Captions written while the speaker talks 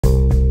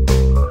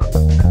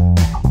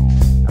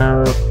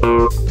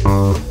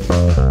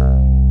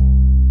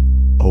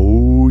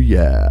Oh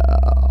yeah.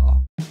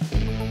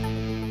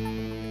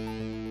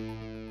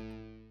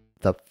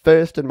 The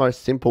first and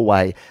most simple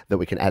way that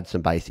we can add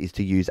some bass is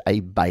to use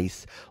a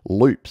bass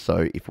loop.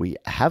 So if we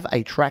have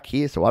a track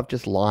here, so I've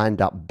just lined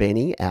up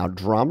Benny, our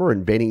drummer,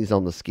 and Benny's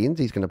on the skins.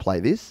 He's going to play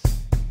this.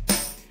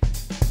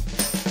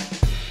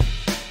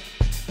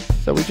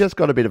 So we've just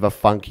got a bit of a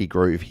funky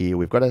groove here.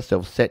 We've got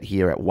ourselves set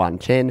here at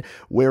 110.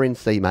 We're in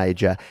C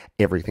major.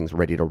 Everything's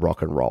ready to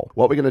rock and roll.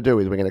 What we're going to do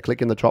is we're going to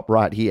click in the top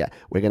right here.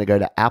 We're going to go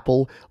to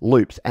Apple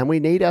Loops, and we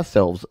need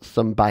ourselves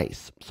some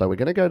bass. So we're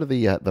going to go to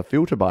the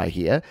filter by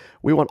here.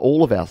 We want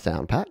all of our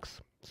sound packs.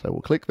 So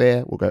we'll click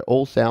there. We'll go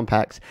all sound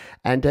packs.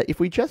 And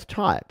if we just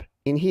type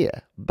in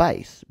here,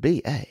 bass,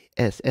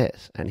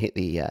 B-A-S-S, and hit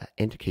the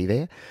enter key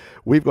there,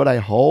 we've got a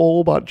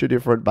whole bunch of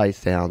different bass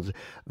sounds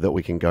that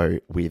we can go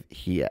with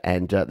here.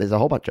 And there's a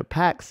whole bunch of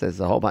packs, there's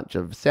a whole bunch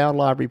of sound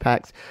library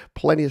packs,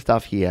 plenty of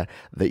stuff here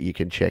that you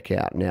can check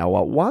out. Now,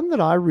 one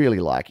that I really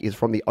like is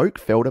from the Oak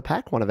Felder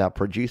pack, one of our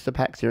producer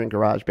packs here in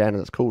GarageBand,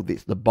 and it's called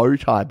this, the bow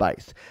tie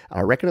bass.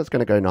 And I reckon it's going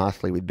to go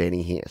nicely with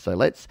Benny here. So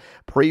let's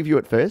preview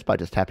it first by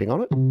just tapping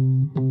on it.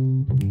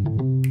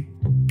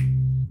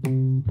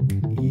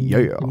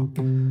 Yeah.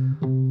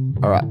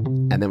 All right,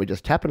 and then we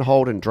just tap and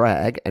hold and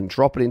drag and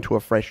drop it into a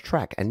fresh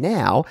track. And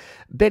now,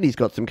 Benny's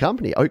got some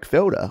company, Oak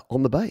Felder,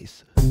 on the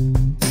bass.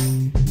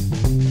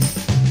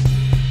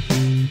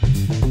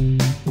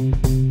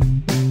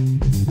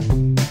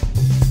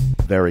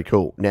 Very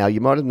cool. Now, you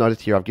might have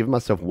noticed here, I've given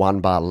myself 1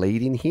 bar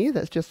lead in here.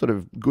 That's just sort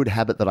of good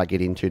habit that I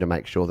get into to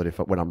make sure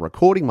that when I'm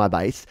recording my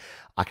bass,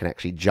 I can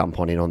actually jump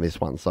on in on this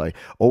one. So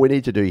all we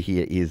need to do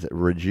here is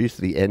reduce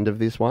the end of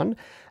this one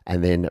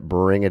and then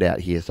bring it out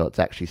here so it's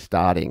actually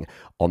starting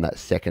on that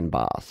 2nd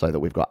bar, so that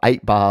we've got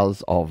 8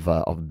 bars of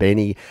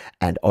Benny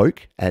and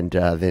Oak, and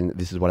then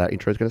this is what our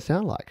intro is going to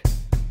sound like.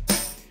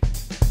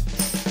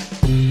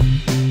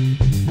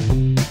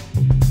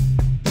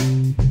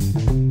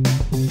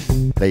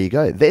 There you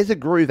go. There's a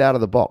groove out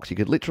of the box. You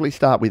could literally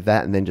start with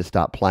that and then just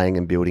start playing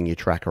and building your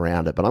track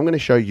around it. But I'm going to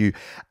show you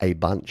a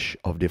bunch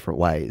of different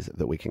ways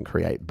that we can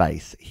create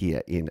bass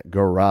here in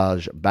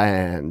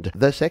GarageBand.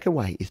 The second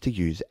way is to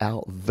use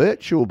our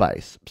virtual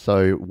bass.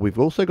 So we've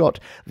also got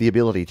the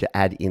ability to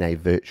add in a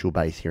virtual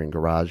bass here in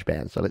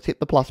GarageBand. So let's hit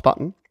the plus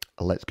button.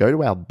 Let's go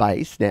to our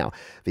bass. Now,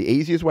 the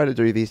easiest way to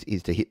do this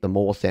is to hit the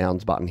more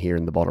sounds button here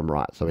in the bottom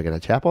right. So we're going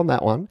to tap on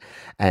that one,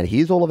 and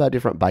here's all of our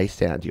different bass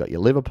sounds. You got your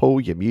Liverpool,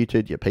 your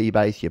muted, your P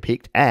bass, your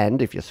picked,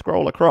 and if you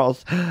scroll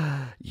across,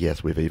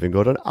 yes, we've even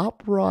got an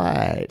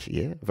upright.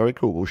 Yeah, very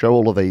cool. We'll show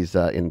all of these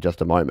in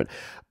just a moment.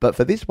 But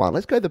for this one,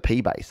 let's go the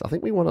P bass. I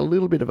think we want a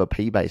little bit of a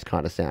P bass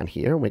kind of sound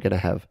here, and we're going to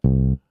have...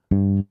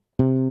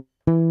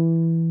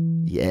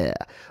 Yeah,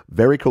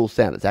 very cool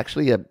sound. It's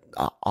actually a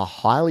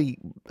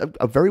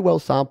very well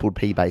sampled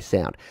P bass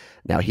sound.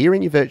 Now here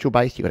in your virtual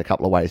bass, you've got a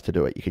couple of ways to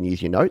do it. You can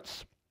use your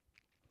notes.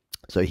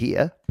 So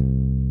here,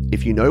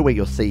 if you know where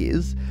your C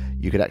is,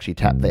 you could actually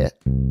tap there.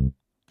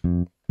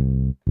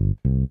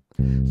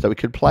 So we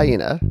could play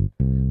in a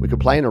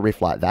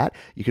riff like that.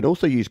 You can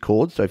also use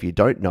chords. So if you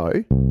don't know,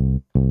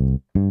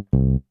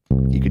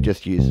 you could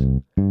just use,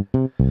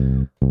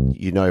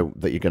 you know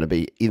that you're going to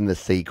be in the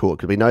C chord,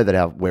 because we know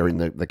that we're in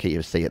the key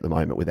of C at the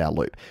moment with our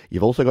loop.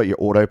 You've also got your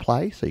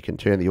autoplay, so you can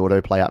turn the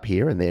autoplay up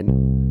here, and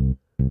then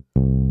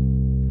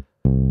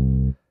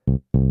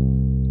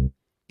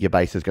your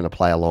bass is going to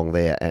play along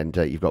there, and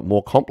you've got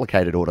more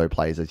complicated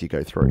autoplays as you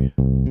go through.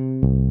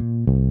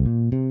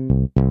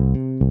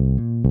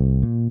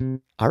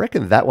 I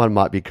reckon that one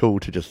might be cool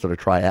to just sort of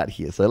try out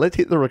here. So let's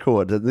hit the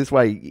record. And this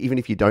way, even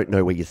if you don't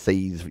know where your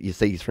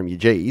C's from your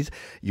G's,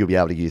 you'll be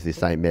able to use this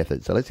same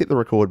method. So let's hit the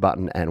record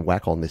button and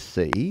whack on this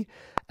C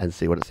and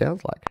see what it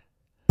sounds like.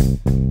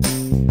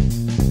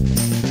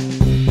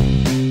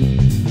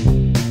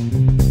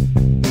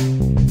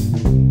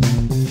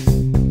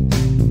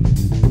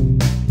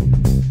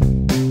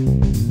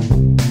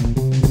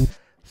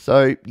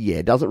 So yeah,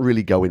 it doesn't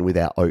really go in with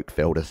our Oak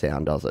Felder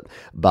sound, does it?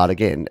 But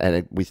again,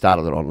 we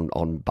started it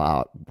on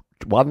bar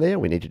 1 there.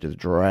 We need to just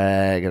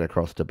drag it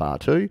across to bar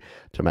 2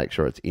 to make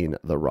sure it's in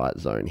the right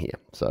zone here.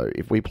 So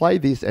if we play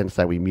this and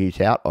say we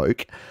mute out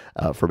Oak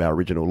from our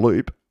original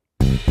loop,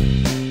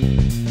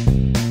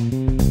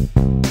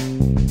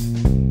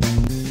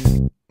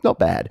 not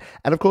bad.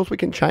 And of course we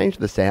can change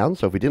the sound.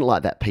 So if we didn't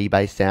like that P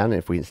bass sound,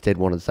 and if we instead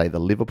wanted to say the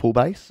Liverpool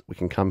bass, we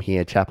can come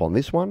here, tap on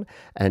this one,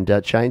 and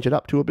change it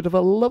up to a bit of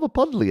a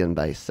Liverpudlian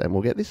bass, and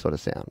we'll get this sort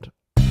of sound.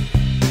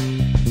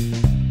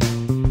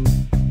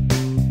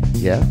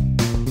 Yeah,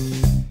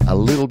 a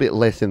little bit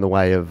less in the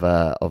way of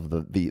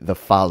the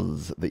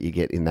fuzz that you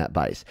get in that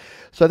bass.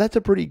 So that's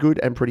a pretty good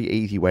and pretty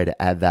easy way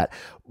to add that.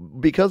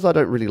 Because I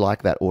don't really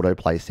like that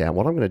autoplay sound,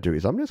 what I'm going to do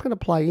is I'm just going to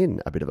play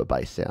in a bit of a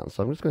bass sound.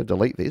 So I'm just going to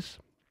delete this.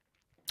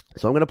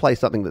 So I'm going to play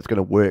something that's going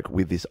to work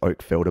with this Oak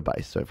Felder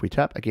bass. So if we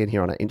tap again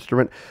here on our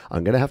instrument,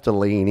 I'm going to have to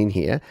lean in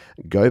here,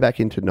 go back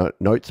into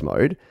notes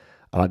mode,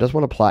 and I just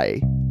want to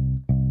play.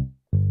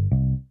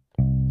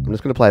 I'm I'm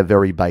just going to play a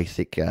very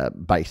basic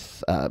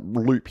bass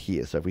loop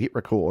here. So if we hit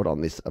record on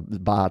this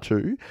bar 2,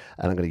 and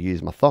I'm going to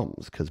use my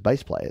thumbs, because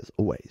bass players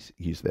always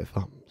use their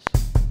thumbs.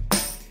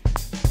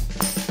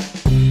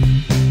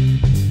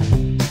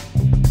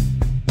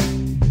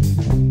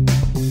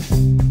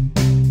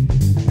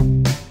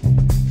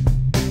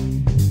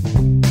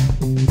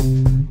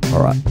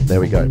 All right,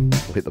 there we go.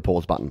 We'll hit the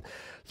pause button.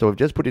 So we've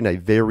just put in a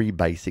very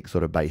basic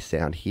sort of bass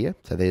sound here.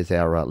 So there's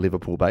our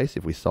Liverpool bass.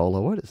 If we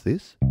solo it, it's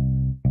this.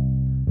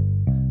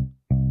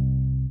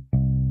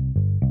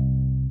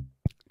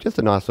 Just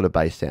a nice sort of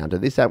bass sound.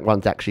 And this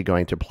one's actually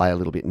going to play a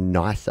little bit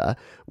nicer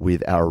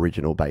with our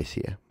original bass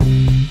here.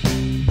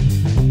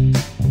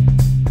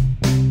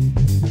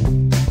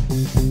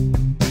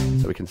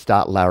 We can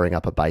start layering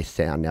up a bass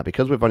sound. Now,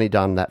 because we've only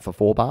done that for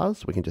 4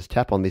 bars, we can just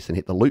tap on this and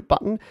hit the loop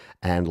button,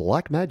 and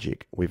like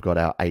magic, we've got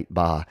our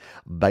 8-bar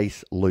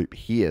bass loop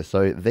here.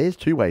 So there's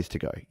 2 ways to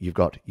go. You've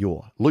got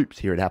your loops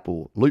here in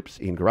Apple, loops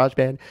in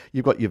GarageBand,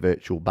 you've got your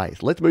virtual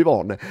bass. Let's move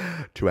on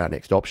to our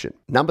next option.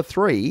 Number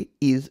 3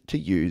 is to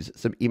use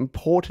some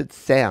imported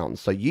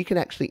sounds. So you can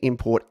actually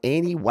import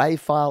any WAV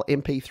file,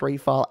 MP3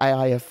 file,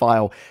 AIF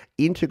file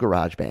into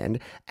GarageBand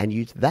and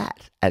use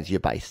that as your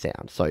bass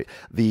sound. So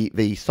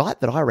the site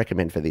that I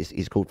recommend for this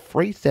is called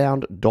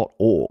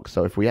freesound.org.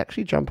 So if we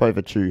actually jump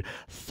over to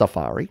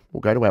Safari,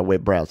 we'll go to our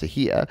web browser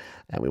here,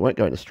 and we won't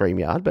go into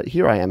StreamYard, but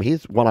here I am.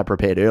 Here's one I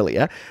prepared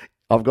earlier.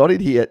 I've got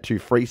it here to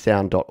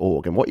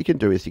freesound.org, and what you can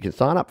do is you can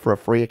sign up for a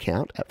free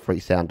account at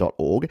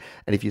freesound.org,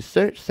 and if you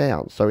search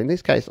sounds, so in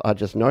this case, I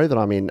just know that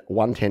I'm in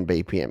 110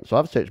 BPM. So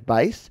I've searched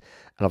bass,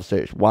 and I've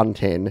searched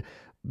 110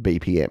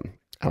 BPM.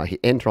 And I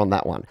hit enter on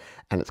that one,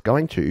 and it's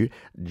going to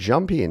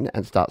jump in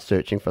and start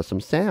searching for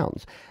some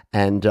sounds.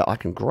 And I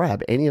can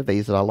grab any of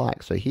these that I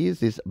like. So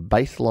here's this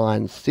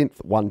bassline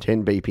synth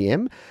 110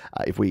 BPM.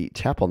 If we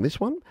tap on this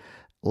one,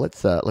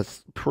 let's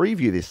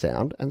preview this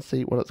sound and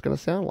see what it's going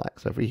to sound like.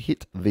 So if we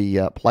hit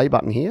the play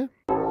button here,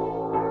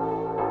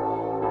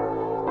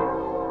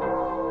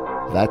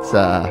 that's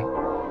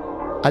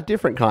a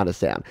different kind of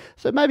sound.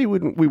 So maybe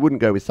we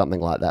wouldn't go with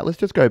something like that. Let's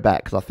just go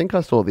back, because I think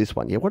I saw this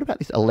one. Yeah, what about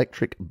this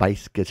electric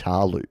bass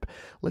guitar loop?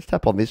 Let's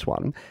tap on this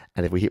one,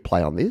 and if we hit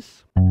play on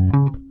this,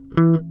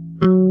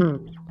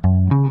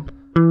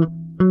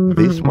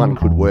 this one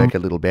could work a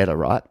little better,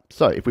 right?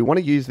 So if we want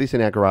to use this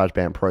in our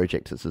GarageBand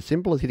project, it's as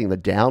simple as hitting the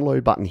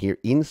download button here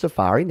in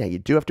Safari. Now, you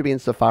do have to be in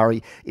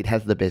Safari. It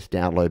has the best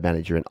download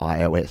manager in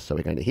iOS. So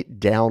we're going to hit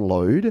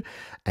download,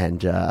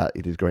 and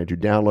it is going to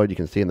download. You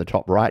can see in the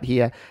top right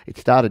here, it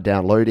started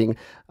downloading.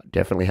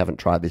 Definitely haven't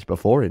tried this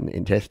before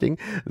in testing.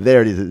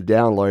 There it is, it's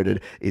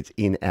downloaded. It's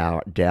in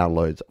our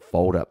downloads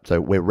folder. So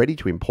we're ready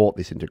to import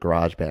this into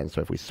GarageBand.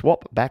 So if we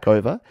swap back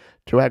over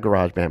to our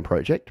GarageBand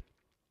project,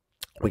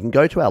 we can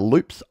go to our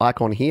loops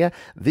icon here.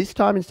 This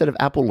time, instead of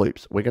Apple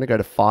loops, we're going to go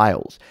to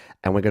files,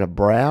 and we're going to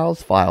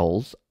browse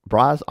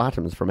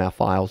items from our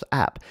files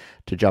app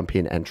to jump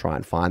in and try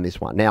and find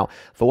this one. Now,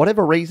 for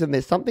whatever reason,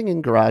 there's something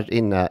in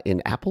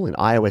Apple, in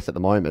iOS at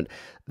the moment,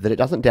 that it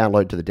doesn't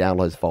download to the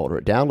downloads folder.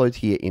 It downloads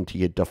here into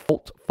your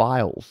default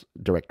files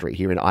directory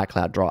here in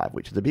iCloud Drive,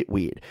 which is a bit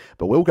weird,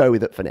 but we'll go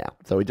with it for now.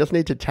 So we just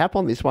need to tap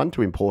on this one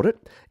to import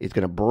it. It's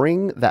going to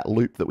bring that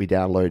loop that we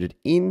downloaded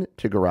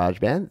into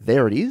GarageBand.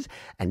 There it is.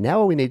 And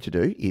now all we need to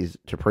do is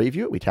to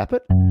preview it. We tap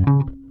it.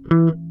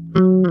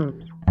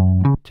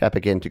 Tap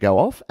again to go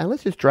off, and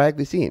let's just drag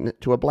this in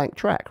to a blank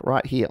track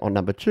right here on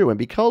number 2. And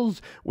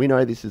because we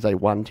know this is a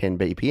 110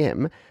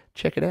 BPM,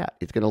 check it out.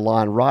 It's going to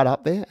line right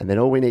up there, and then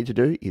all we need to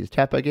do is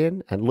tap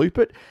again and loop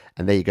it,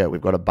 and there you go. We've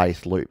got a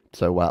bass loop.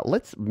 So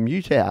let's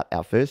mute out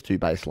our first 2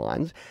 bass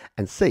lines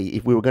and see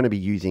if we were going to be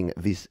using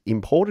this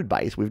imported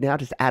bass. We've now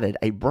just added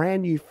a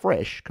brand new,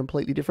 fresh,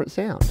 completely different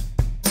sound.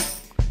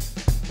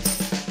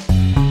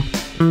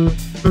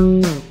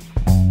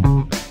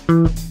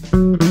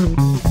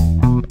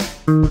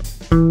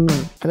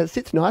 And it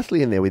sits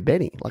nicely in there with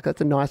Benny. Like, that's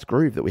a nice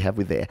groove that we have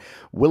with there.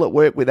 Will it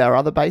work with our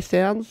other bass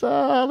sounds?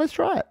 Let's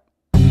try it.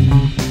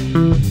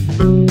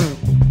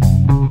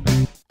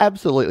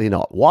 Absolutely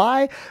not.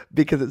 Why?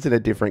 Because it's in a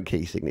different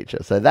key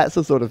signature. So that's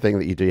the sort of thing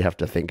that you do have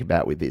to think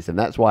about with this. And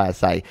that's why I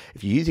say,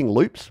 if you're using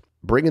loops,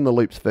 bring in the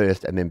loops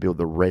first and then build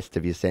the rest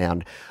of your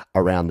sound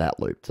around that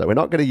loop. So we're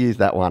not going to use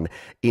that one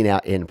in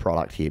our end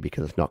product here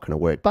because it's not going to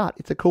work, but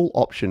it's a cool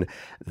option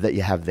that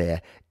you have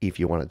there if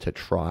you wanted to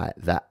try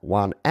that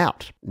one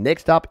out.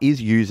 Next up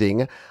is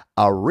using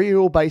a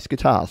real bass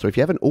guitar. So if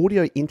you have an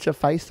audio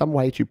interface, some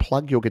way to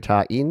plug your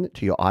guitar in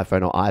to your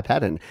iPhone or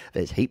iPad, and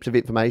there's heaps of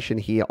information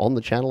here on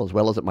the channel as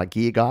well as at my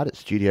gear guide at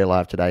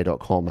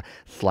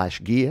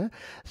studiolivetoday.com/gear.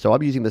 So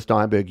I'm using the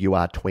Steinberg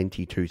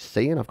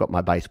UR22C, and I've got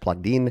my bass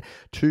plugged in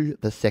to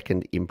the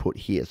second input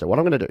here. So what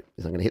I'm going to do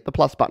is I'm going to hit the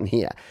plus button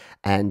here,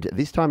 and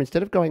this time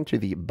instead of going to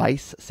the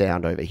bass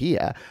sound over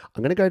here,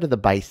 I'm going to go to the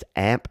bass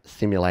amp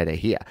simulator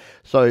here.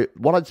 So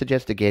what I'd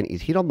suggest again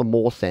is hit on the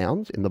more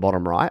sounds in the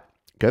bottom right,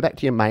 go back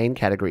to your main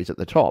categories at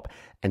the top,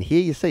 and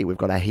here you see we've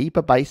got a heap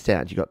of bass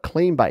sounds. You've got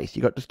clean bass,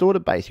 you've got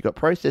distorted bass, you've got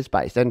processed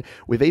bass, and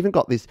we've even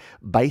got this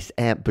bass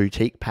amp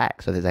boutique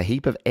pack. So there's a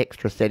heap of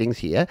extra settings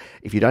here.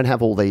 If you don't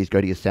have all these,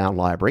 go to your sound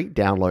library,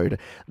 download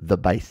the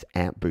bass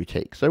amp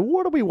boutique. So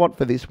what do we want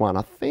for this one?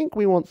 I think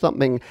we want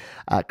something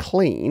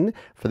clean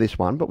for this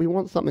one, but we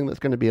want something that's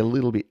going to be a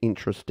little bit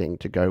interesting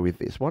to go with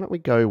this. Why don't we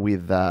go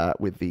with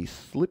the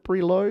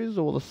slippery lows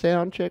or the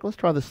sound check? Let's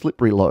try the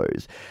slippery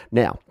lows.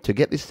 Now, to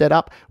get this set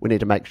up, we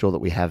need to make sure that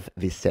we have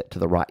this set to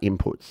the right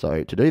input.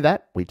 So to do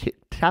that, we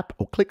tap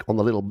or click on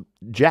the little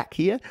jack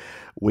here.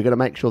 We're going to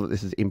make sure that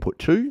this is input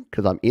 2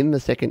 because I'm in the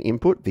second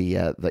input,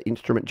 the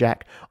instrument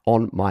jack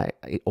on my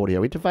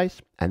audio interface,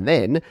 and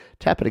then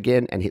tap it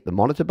again and hit the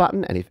monitor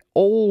button. And if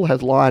all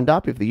has lined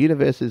up, if the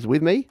universe is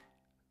with me,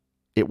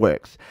 it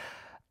works.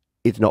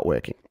 It's not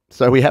working.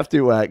 So we have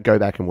to go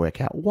back and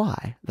work out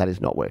why that is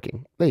not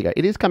working. There you go.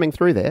 It is coming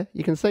through there.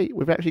 You can see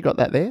we've actually got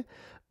that there,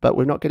 but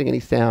we're not getting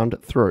any sound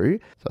through.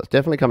 So it's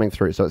definitely coming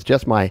through. So it's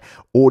just my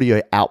audio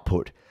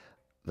output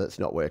that's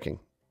not working.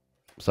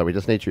 So we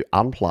just need to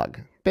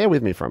unplug. Bear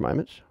with me for a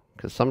moment,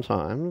 because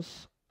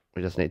sometimes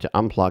we just need to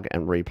unplug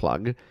and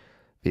replug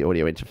the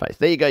audio interface.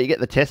 There you go. You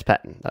get the test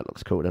pattern. That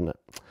looks cool, doesn't it?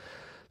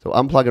 So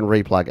unplug and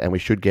replug, and we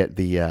should get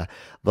the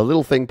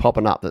little thing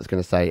popping up that's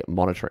going to say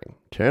monitoring.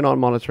 Turn on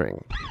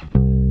monitoring.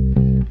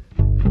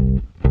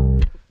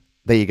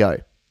 There you go.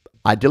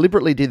 I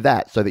deliberately did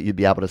that so that you'd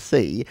be able to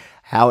see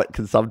how it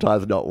can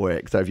sometimes not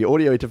work. So if your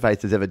audio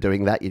interface is ever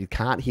doing that, you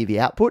can't hear the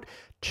output,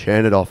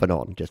 turn it off and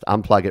on. Just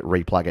unplug it,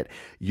 replug it.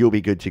 You'll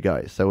be good to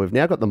go. So we've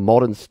now got the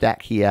modern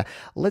stack here.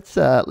 Let's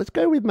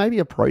go with maybe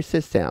a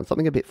process sound,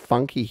 something a bit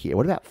funky here.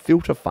 What about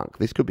filter funk?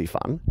 This could be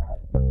fun.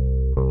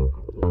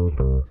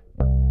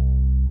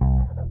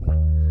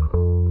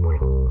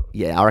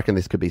 Yeah, I reckon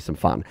this could be some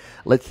fun.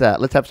 Let's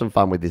have some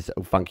fun with this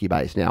funky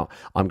bass. Now,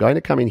 I'm going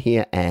to come in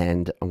here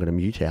and I'm going to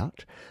mute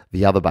out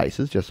the other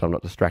basses just so I'm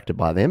not distracted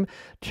by them.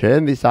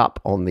 Turn this up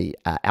on the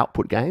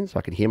output gain so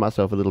I can hear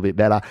myself a little bit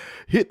better.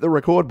 Hit the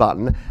record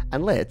button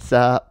and let's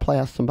play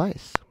us some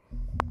bass.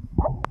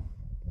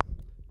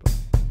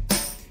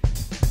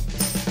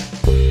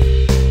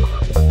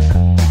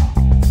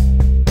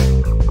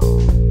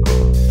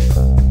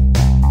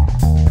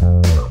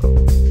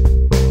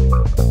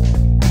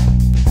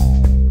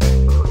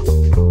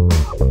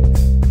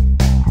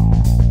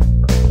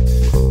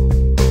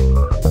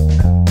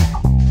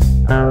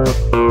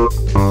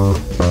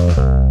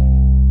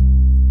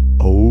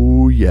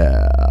 Oh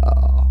yeah,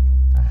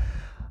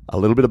 a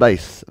little bit of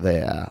bass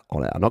there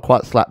on our, not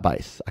quite slap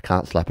bass, I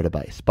can't slap it a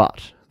bass,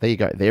 but there you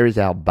go, there is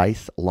our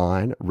bass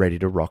line ready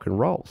to rock and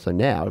roll. So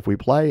now if we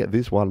play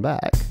this one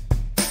back,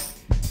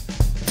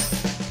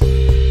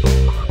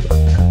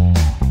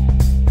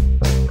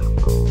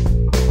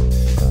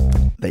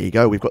 there you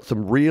go. We've got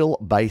some real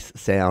bass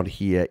sound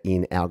here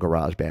in our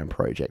GarageBand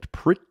project.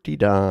 Pretty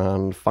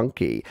darn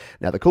funky.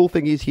 Now, the cool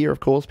thing is here, of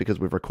course, because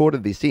we've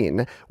recorded this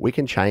in, we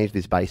can change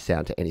this bass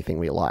sound to anything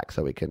we like.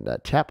 So we can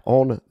tap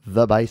on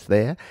the bass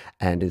there,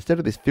 and instead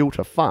of this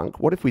filter funk,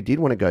 what if we did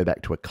want to go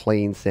back to a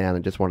clean sound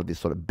and just wanted this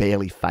sort of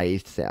barely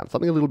phased sound,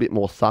 something a little bit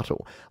more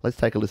subtle? Let's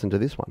take a listen to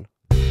this one.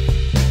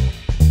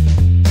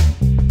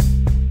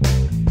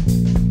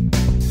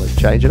 Let's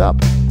change it up.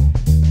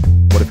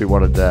 What if we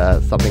wanted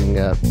something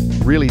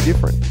really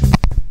different?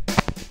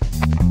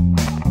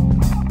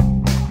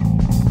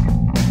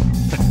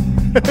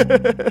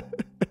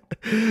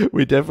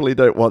 We definitely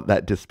don't want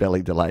that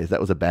dispelling delays. That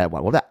was a bad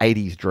one. What about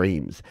 80s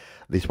Dreams?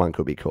 This one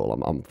could be cool.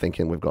 I'm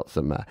thinking we've got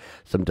some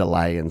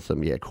delay and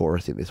some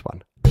chorus in this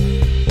one.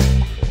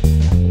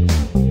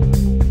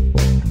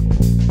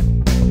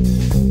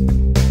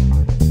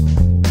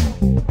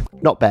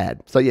 Not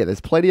bad. So yeah, there's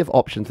plenty of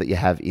options that you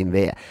have in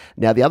there.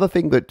 Now, the other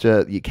thing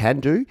that you can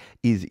do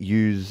is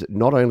use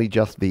not only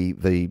just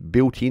the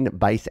built-in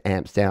bass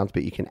amp sounds,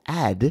 but you can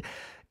add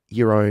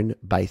your own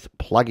bass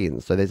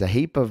plugins. So there's a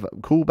heap of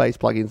cool bass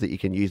plugins that you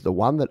can use. The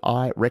one that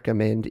I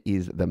recommend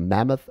is the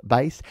Mammoth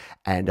bass,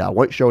 and I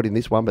won't show it in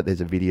this one, but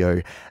there's a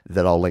video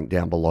that I'll link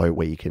down below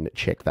where you can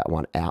check that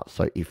one out.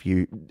 So if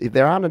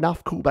there aren't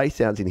enough cool bass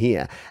sounds in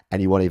here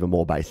and you want even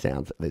more bass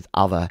sounds, there's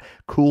other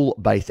cool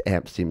bass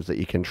amp sims that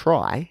you can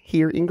try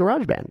here in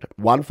GarageBand.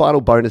 One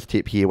final bonus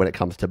tip here when it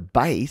comes to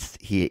bass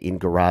here in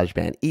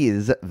GarageBand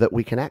is that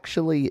we can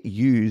actually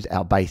use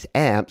our bass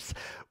amps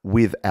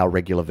with our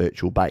regular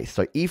virtual bass.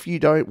 So if you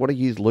don't want to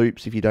use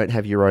loops, if you don't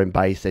have your own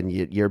bass and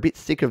you're a bit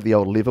sick of the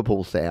old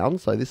Liverpool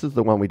sound, so this is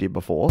the one we did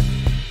before.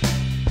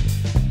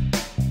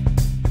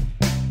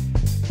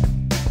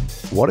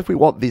 What if we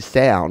want this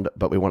sound,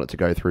 but we want it to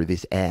go through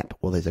this amp?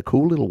 Well, there's a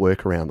cool little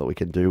workaround that we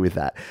can do with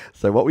that.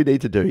 So what we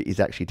need to do is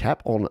actually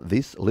tap on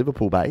this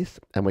Liverpool bass,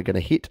 and we're going to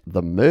hit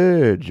the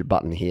merge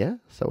button here.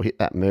 So we'll hit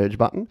that merge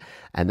button,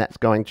 and that's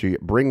going to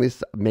bring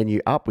this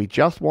menu up. We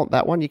just want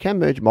that one. You can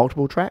merge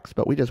multiple tracks,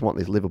 but we just want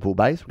this Liverpool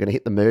bass. We're going to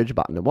hit the merge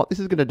button, and what this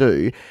is going to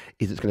do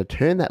is it's going to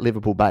turn that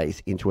Liverpool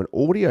bass into an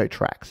audio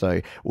track. So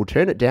we'll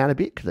turn it down a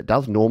bit because it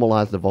does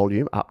normalize the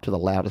volume up to the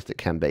loudest it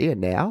can be, and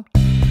now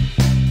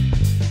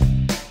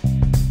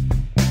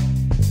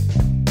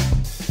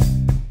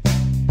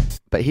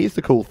But here's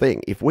the cool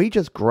thing. If we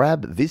just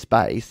grab this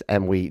bass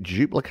and we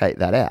duplicate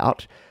that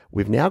out,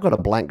 we've now got a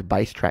blank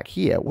bass track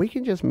here. We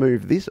can just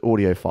move this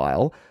audio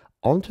file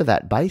onto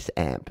that bass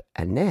amp.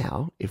 And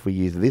now, if we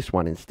use this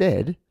one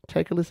instead,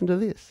 take a listen to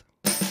this.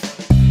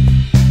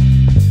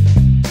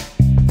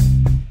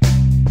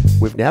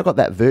 We've now got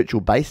that virtual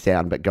bass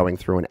sound, but going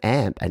through an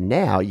amp, and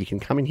now you can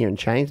come in here and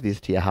change this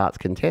to your heart's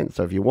content.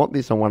 So if you want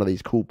this on one of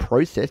these cool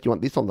processed, you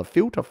want this on the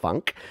filter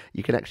funk,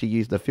 you can actually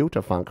use the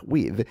filter funk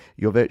with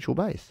your virtual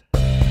bass.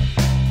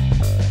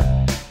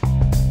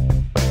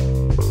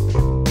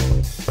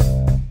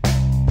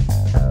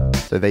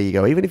 So there you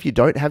go. Even if you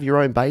don't have your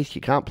own bass,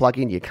 you can't plug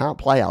in, you can't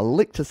play a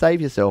lick to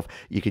save yourself,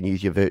 you can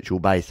use your virtual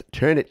bass,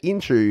 turn it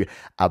into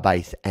a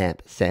bass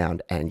amp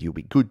sound, and you'll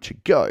be good to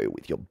go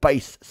with your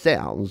bass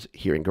sounds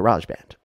here in GarageBand.